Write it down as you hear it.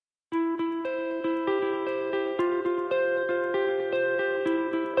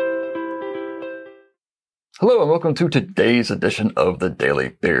Hello and welcome to today's edition of the Daily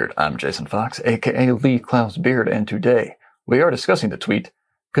Beard. I'm Jason Fox, aka Lee Klaus Beard, and today we are discussing the tweet,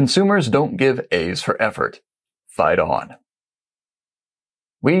 "Consumers don't give A's for effort. Fight on."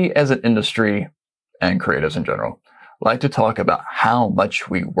 We as an industry, and creatives in general, like to talk about how much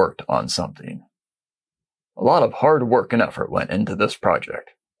we worked on something. A lot of hard work and effort went into this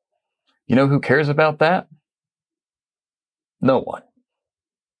project. You know who cares about that? No one.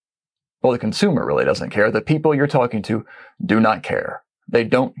 Well, the consumer really doesn't care. The people you're talking to do not care. They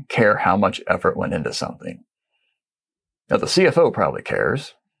don't care how much effort went into something. Now, the CFO probably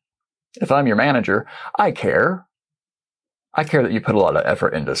cares. If I'm your manager, I care. I care that you put a lot of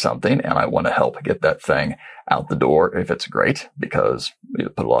effort into something, and I want to help get that thing out the door if it's great, because you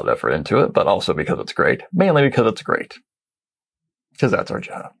put a lot of effort into it, but also because it's great. Mainly because it's great. Because that's our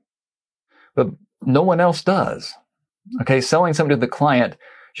job. But no one else does. Okay, selling something to the client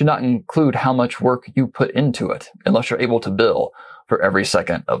should not include how much work you put into it, unless you're able to bill for every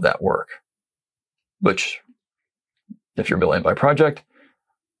second of that work. Which, if you're billing by project,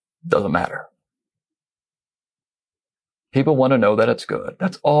 doesn't matter. People want to know that it's good.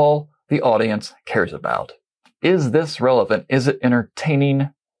 That's all the audience cares about. Is this relevant? Is it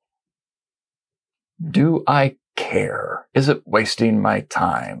entertaining? Do I care? Is it wasting my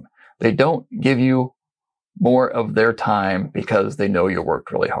time? They don't give you more of their time because they know you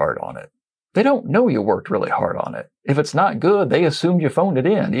worked really hard on it. They don't know you worked really hard on it. If it's not good, they assumed you phoned it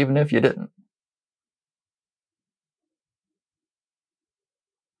in, even if you didn't.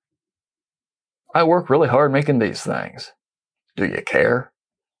 I work really hard making these things. Do you care?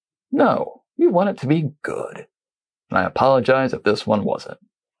 No, you want it to be good. And I apologize if this one wasn't.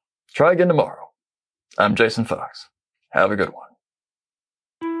 Try again tomorrow. I'm Jason Fox. Have a good one.